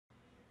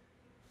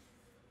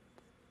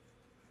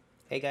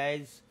Hey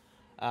guys,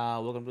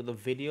 welcome to the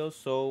video.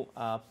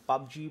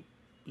 PUBG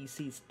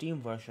PC Steam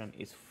version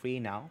is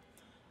free now,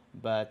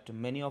 but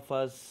many of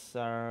us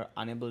are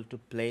unable to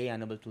play,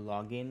 unable to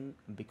log in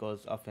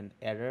because of an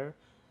error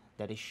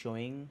that is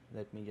showing.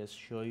 Let me just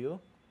show you.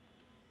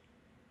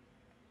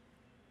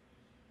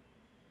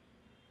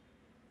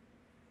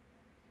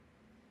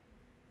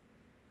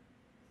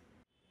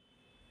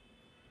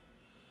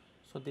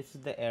 So this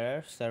is the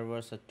error: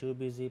 servers are too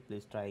busy,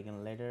 please try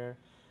again later.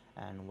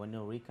 And when you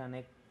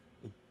reconnect,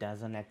 it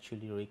doesn't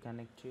actually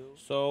reconnect you.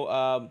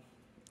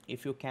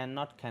 If you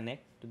cannot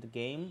connect to the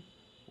game,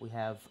 we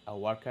have a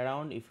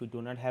workaround. If you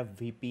do not have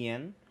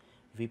VPN,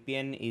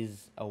 VPN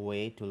is a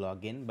way to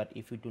log in, but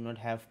if you do not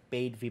have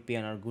paid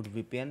VPN or good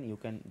VPN, you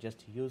can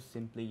just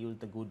simply use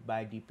the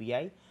goodbye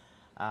DPI.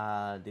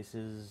 This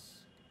is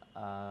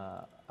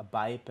a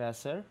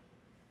bypasser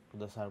to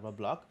the server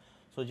block.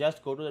 So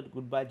just go to the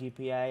goodbye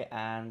DPI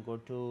and go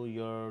to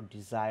your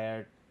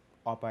desired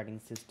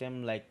operating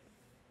system. Like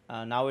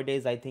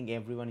nowadays I think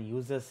everyone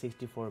uses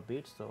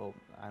 64-bit, so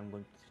I'm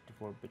going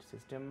to 64-bit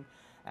system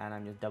and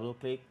I'm just double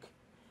click,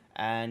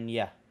 and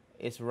yeah,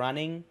 it's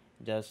running.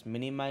 Just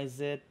minimize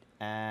it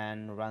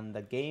and run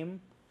the game,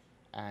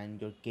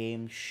 and your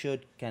game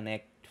should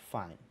connect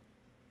fine.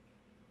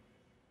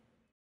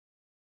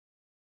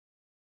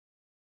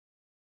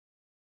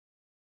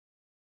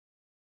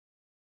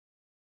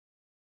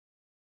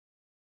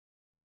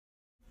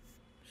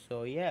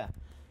 So yeah,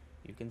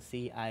 you can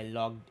see I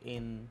logged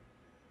in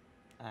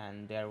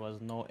and there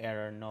was no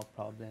error, no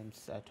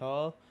problems at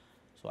all.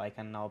 So I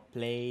can now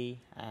play,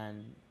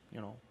 and you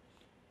know,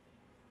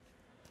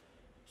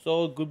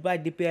 so goodbye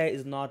DPI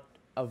is not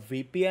a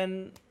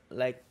VPN.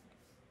 Like,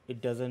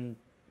 it doesn't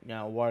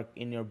work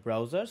in your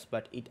browsers,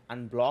 but it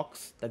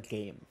unblocks the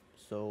game.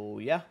 So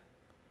yeah,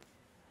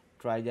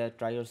 try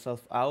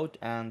yourself out,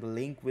 and the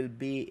link will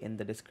be in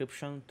the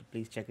description.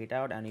 Please check it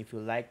out, and if you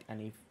liked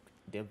and if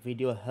the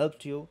video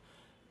helped you,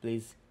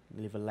 please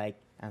leave a like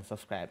and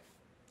subscribe.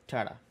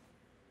 Tada.